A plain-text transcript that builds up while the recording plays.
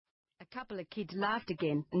couple of kids laughed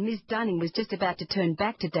again, and Miss Dunning was just about to turn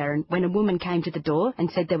back to Darren when a woman came to the door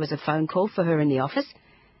and said there was a phone call for her in the office.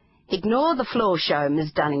 "Ignore the floor show,"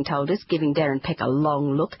 Miss Dunning told us, giving Darren Peck a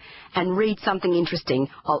long look, "and read something interesting.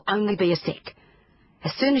 I'll only be a sec."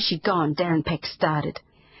 As soon as she'd gone, Darren Peck started.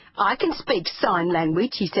 "I can speak sign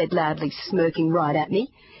language," he said loudly, smirking right at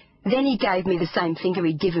me. Then he gave me the same finger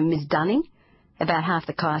he'd given Miss Dunning. About half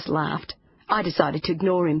the class laughed. I decided to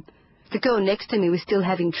ignore him. The girl next to me was still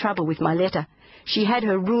having trouble with my letter. She had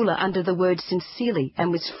her ruler under the word sincerely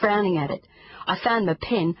and was frowning at it. I found my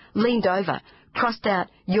pen, leaned over, crossed out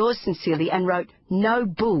yours sincerely and wrote "No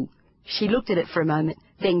bull." She looked at it for a moment,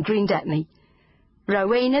 then grinned at me.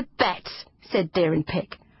 "Rowena Bats," said Darren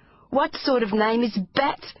Peck. "What sort of name is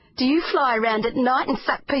Bats? Do you fly around at night and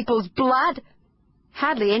suck people's blood?"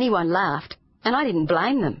 Hardly anyone laughed, and I didn't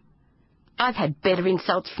blame them. I've had better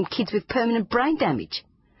insults from kids with permanent brain damage.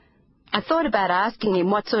 I thought about asking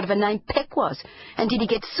him what sort of a name Peck was, and did he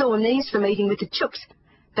get sore knees from eating with the chooks,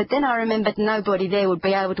 but then I remembered nobody there would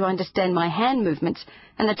be able to understand my hand movements,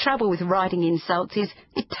 and the trouble with writing insults is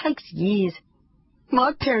it takes years.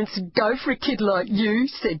 "My parents would go for a kid like you,"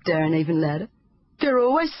 said Darren even louder. "They're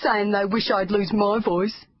always saying they wish I'd lose my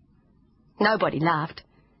voice." Nobody laughed.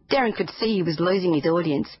 Darren could see he was losing his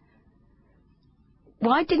audience.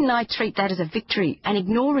 Why didn't I treat that as a victory and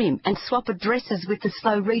ignore him and swap addresses with the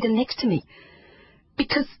slow reader next to me?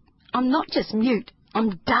 Because I'm not just mute,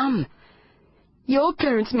 I'm dumb. "Your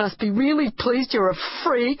parents must be really pleased you're a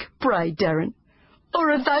freak," brayed Darren. "Or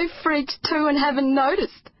are they freaks too and haven't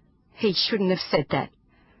noticed?" He shouldn't have said that.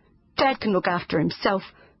 Dad can look after himself,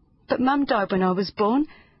 but Mum died when I was born,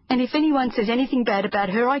 and if anyone says anything bad about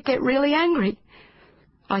her, I get really angry.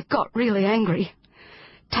 I got really angry.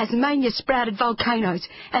 Tasmania sprouted volcanoes,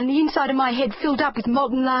 and the inside of my head filled up with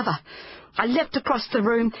molten lava. I leapt across the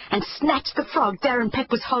room and snatched the frog Darren Peck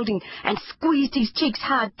was holding and squeezed his cheeks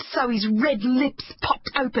hard so his red lips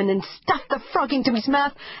popped open, and stuffed the frog into his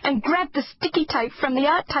mouth and grabbed the sticky tape from the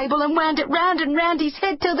art table and wound it round and round his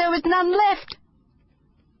head till there was none left.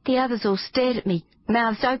 The others all stared at me,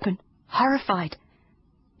 mouths open, horrified.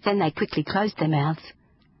 Then they quickly closed their mouths.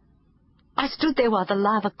 I stood there while the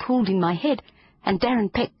lava cooled in my head, and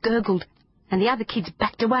Darren Peck gurgled, and the other kids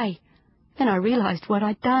backed away. Then I realised what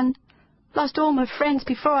I'd done. Lost all my friends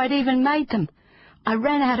before I'd even made them. I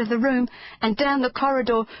ran out of the room and down the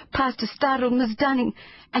corridor past a startled Miss Dunning,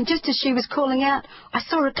 and just as she was calling out, I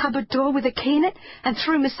saw a cupboard door with a key in it and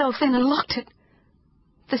threw myself in and locked it.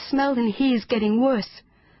 The smell in here's getting worse.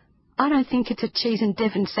 I don't think it's a cheese and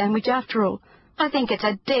Devon sandwich after all. I think it's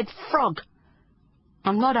a dead frog.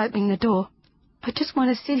 I'm not opening the door. I just want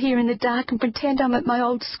to sit here in the dark and pretend I'm at my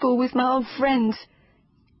old school with my old friends.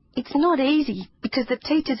 It's not easy, because the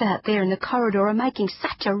teachers out there in the corridor are making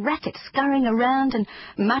such a racket, scurrying around and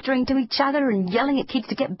muttering to each other and yelling at kids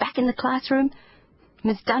to get back in the classroom.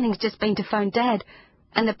 Miss Dunning's just been to phone Dad,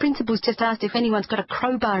 and the principal's just asked if anyone's got a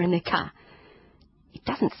crowbar in their car. It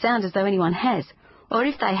doesn't sound as though anyone has, or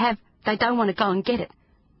if they have, they don't want to go and get it.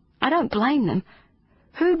 I don't blame them.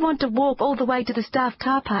 Who'd want to walk all the way to the staff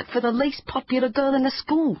car park for the least popular girl in the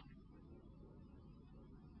school?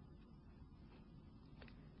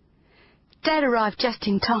 Dad arrived just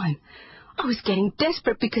in time. I was getting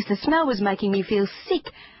desperate because the smell was making me feel sick,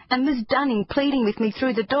 and Miss Dunning pleading with me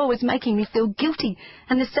through the door was making me feel guilty,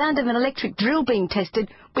 and the sound of an electric drill being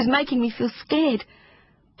tested was making me feel scared.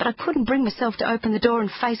 But I couldn't bring myself to open the door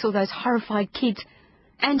and face all those horrified kids,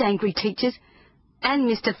 and angry teachers, and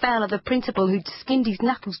Mr. Fowler, the principal, who'd skinned his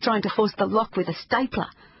knuckles trying to force the lock with a stapler.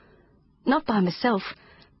 Not by myself.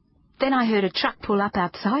 Then I heard a truck pull up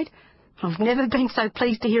outside. I've never been so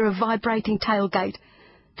pleased to hear a vibrating tailgate.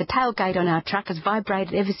 The tailgate on our truck has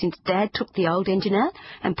vibrated ever since Dad took the old engine out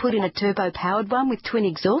and put in a turbo-powered one with twin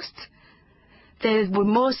exhausts. There were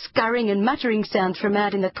more scurrying and muttering sounds from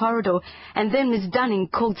out in the corridor, and then Miss Dunning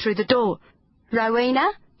called through the door,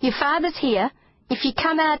 "Rowena, your father's here. If you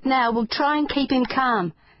come out now, we'll try and keep him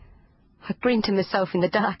calm." I grinned to myself in the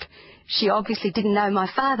dark. She obviously didn't know my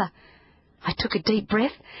father. I took a deep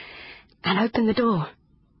breath and opened the door.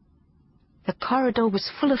 The corridor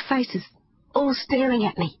was full of faces, all staring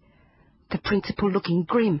at me. The principal looking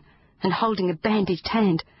grim and holding a bandaged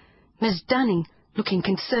hand. Miss Dunning looking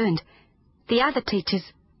concerned. The other teachers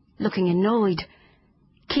looking annoyed.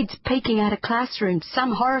 Kids peeking out of classrooms,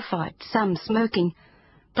 some horrified, some smirking.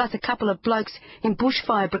 Plus a couple of blokes in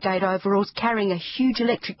bushfire brigade overalls carrying a huge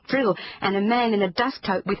electric drill, and a man in a dust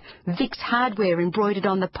coat with Vic's hardware embroidered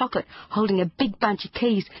on the pocket holding a big bunch of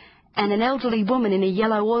keys, and an elderly woman in a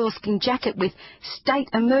yellow oilskin jacket with State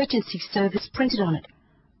Emergency Service printed on it,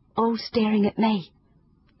 all staring at me.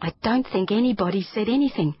 I don't think anybody said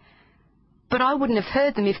anything. but I wouldn't have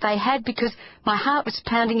heard them if they had, because my heart was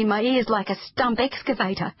pounding in my ears like a stump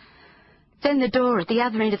excavator. Then the door at the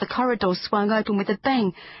other end of the corridor swung open with a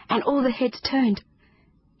bang, and all the heads turned.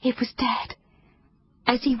 It was Dad.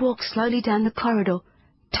 As he walked slowly down the corridor,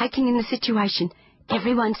 taking in the situation,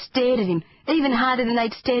 everyone stared at him, even harder than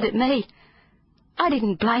they'd stared at me. I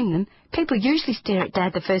didn't blame them. People usually stare at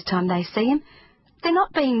Dad the first time they see him. They're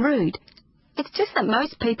not being rude. It's just that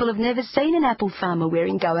most people have never seen an apple farmer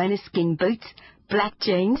wearing goanna skin boots, black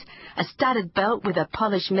jeans, a studded belt with a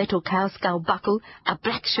polished metal cow skull buckle, a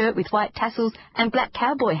black shirt with white tassels, and black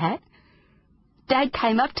cowboy hat. Dad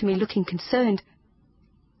came up to me looking concerned.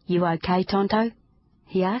 "You okay, Tonto?"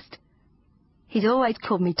 he asked. He's always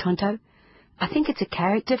called me Tonto. I think it's a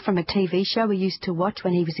character from a TV show we used to watch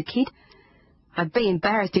when he was a kid. I'd be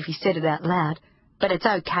embarrassed if he said it out loud, but it's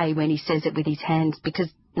okay when he says it with his hands because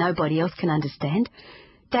nobody else can understand.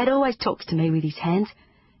 Dad always talks to me with his hands.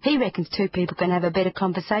 He reckons two people can have a better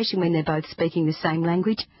conversation when they're both speaking the same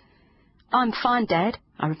language. "I'm fine, Dad,"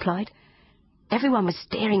 I replied. Everyone was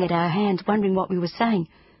staring at our hands, wondering what we were saying.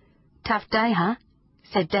 "Tough day, huh?"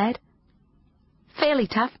 said Dad. "Fairly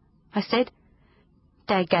tough," I said.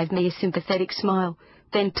 Dad gave me a sympathetic smile,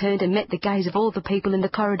 then turned and met the gaze of all the people in the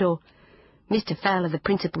corridor. Mr. Fowler, the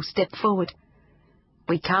principal, stepped forward.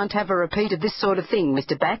 "We can't have a repeat of this sort of thing,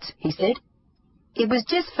 Mr. Batts," he said. "It was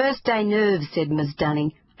just first-day nerves," said Ms.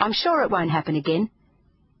 Dunning. "I'm sure it won't happen again."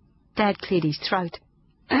 Dad cleared his throat.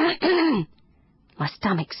 My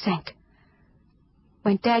stomach sank.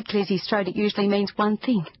 When Dad clears his throat, it usually means one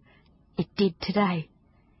thing. It did today.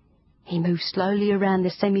 He moved slowly around the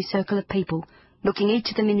semicircle of people, looking each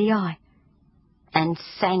of them in the eye, and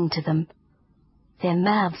sang to them. Their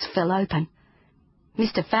mouths fell open.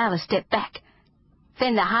 Mr. Fowler stepped back.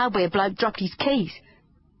 Then the hardware bloke dropped his keys.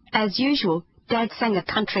 As usual, Dad sang a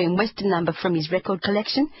country and western number from his record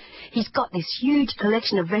collection. He's got this huge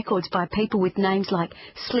collection of records by people with names like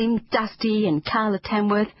Slim Dusty and Carla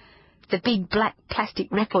Tamworth, the big black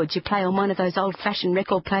plastic records you play on one of those old-fashioned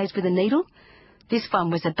record players with a needle. This one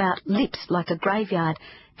was about lips like a graveyard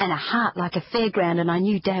and a heart like a fairground, and I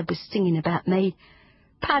knew Dad was singing about me.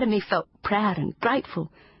 Part of me felt proud and grateful.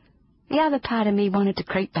 The other part of me wanted to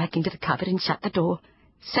creep back into the cupboard and shut the door.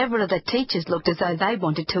 Several of the teachers looked as though they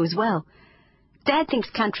wanted to as well. Dad thinks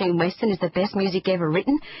country and western is the best music ever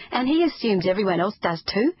written, and he assumes everyone else does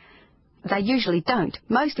too. They usually don't,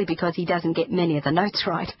 mostly because he doesn't get many of the notes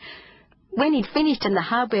right. When he'd finished and the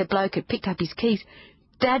hardware bloke had picked up his keys,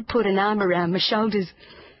 Dad put an arm around my shoulders.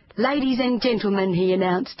 "Ladies and gentlemen," he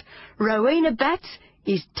announced, "Rowena Batts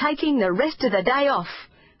is taking the rest of the day off.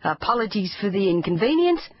 Apologies for the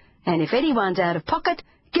inconvenience, and if anyone's out of pocket,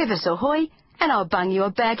 give us a hoy, and I'll bung you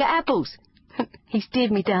a bag of apples." He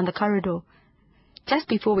steered me down the corridor. Just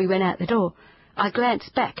before we went out the door, I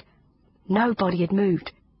glanced back. Nobody had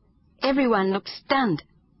moved. Everyone looked stunned,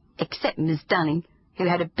 except Miss Dunning, who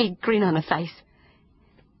had a big grin on her face.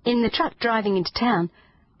 In the truck driving into town,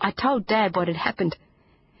 I told Dad what had happened.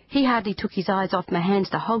 He hardly took his eyes off my hands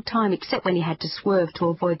the whole time, except when he had to swerve to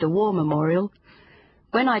avoid the war memorial.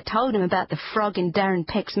 When I told him about the frog in Darren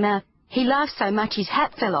Peck's mouth, he laughed so much his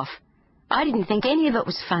hat fell off. I didn't think any of it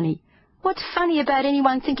was funny. What's funny about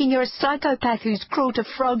anyone thinking you're a psychopath who's cruel to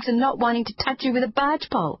frogs and not wanting to touch you with a barge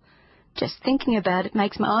pole? Just thinking about it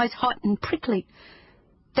makes my eyes hot and prickly.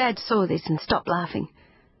 Dad saw this and stopped laughing.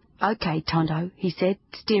 "Okay, Tonto," he said,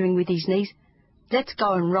 steering with his knees. "Let's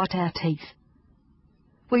go and rot our teeth."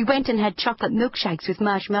 We went and had chocolate milkshakes with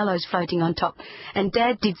marshmallows floating on top, and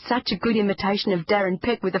Dad did such a good imitation of Darren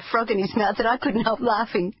Peck with a frog in his mouth that I couldn't help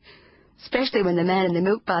laughing, especially when the man in the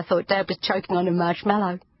milk bar thought Dad was choking on a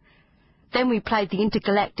marshmallow. Then we played the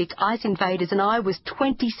Intergalactic Ice Invaders, and I was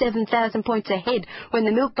 27,000 points ahead when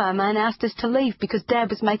the milk bar man asked us to leave because Dad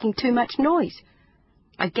was making too much noise.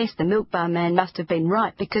 I guess the milk bar man must have been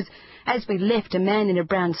right, because as we left, a man in a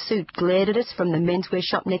brown suit glared at us from the menswear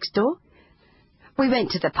shop next door. We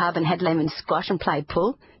went to the pub and had lemon squash and played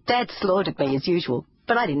pool. Dad slaughtered me as usual,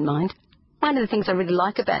 but I didn't mind. One of the things I really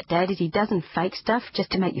like about Dad is he doesn't fake stuff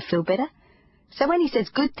just to make you feel better. So when he says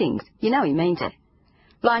good things, you know he means it.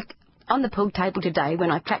 Like on the pool table today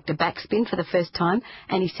when I cracked a backspin for the first time,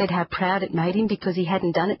 and he said how proud it made him because he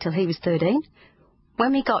hadn't done it till he was 13.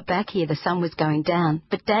 When we got back here, the sun was going down,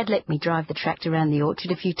 but Dad let me drive the tractor around the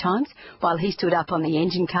orchard a few times while he stood up on the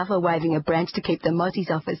engine cover waving a branch to keep the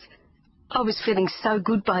mozzies off us. I was feeling so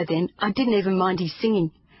good by then, I didn't even mind his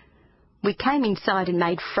singing. We came inside and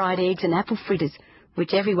made fried eggs and apple fritters,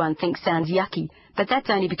 which everyone thinks sounds yucky, but that's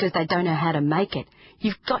only because they don't know how to make it.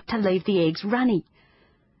 You've got to leave the eggs runny.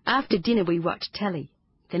 After dinner we watched telly.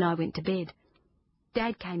 Then I went to bed.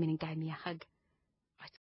 Dad came in and gave me a hug.